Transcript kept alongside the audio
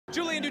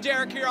Julian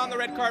Dujarric here on the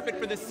red carpet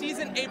for the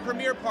Season 8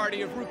 premiere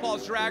party of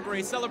RuPaul's Drag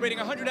Race, celebrating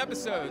 100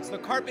 episodes. The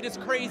carpet is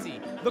crazy.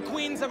 The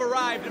queens have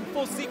arrived in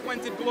full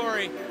sequented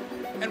glory,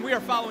 and we are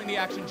following the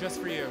action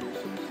just for you.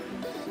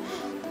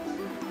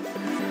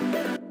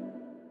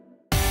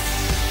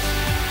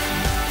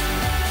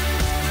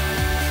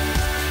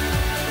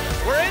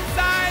 We're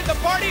inside, the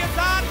party is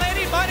on,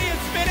 Lady Bunny is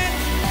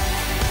spinning.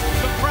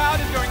 The crowd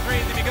is going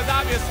crazy because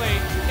obviously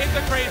it's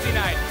a crazy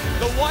night.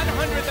 The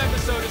 100th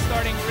episode is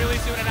starting really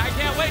soon and I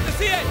can't wait to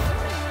see it.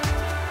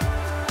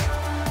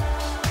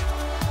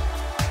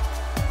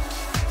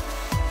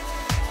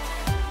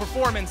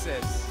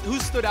 Performances, who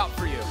stood out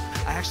for you?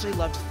 I actually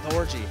loved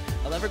Thorgy.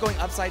 I love her going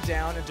upside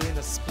down and doing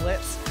the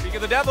splits. Speak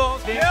of the devil,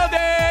 killed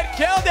it,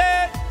 killed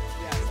it.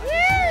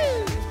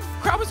 Yes,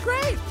 Woo! Crowd was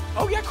great.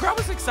 Oh yeah, crowd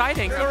was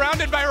exciting.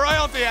 Surrounded by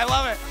royalty, I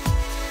love it.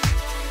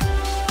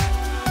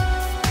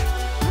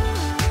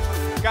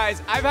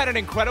 Guys, I've had an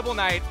incredible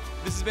night.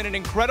 This has been an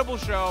incredible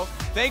show.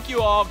 Thank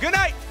you all. Good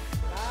night.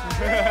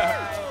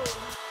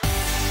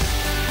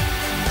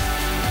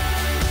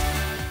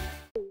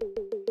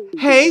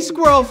 Hey,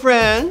 squirrel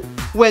friend.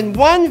 When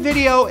one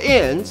video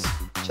ends,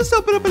 just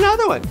open up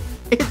another one.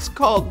 It's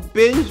called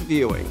binge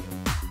viewing.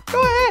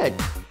 Go ahead.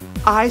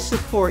 I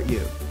support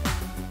you.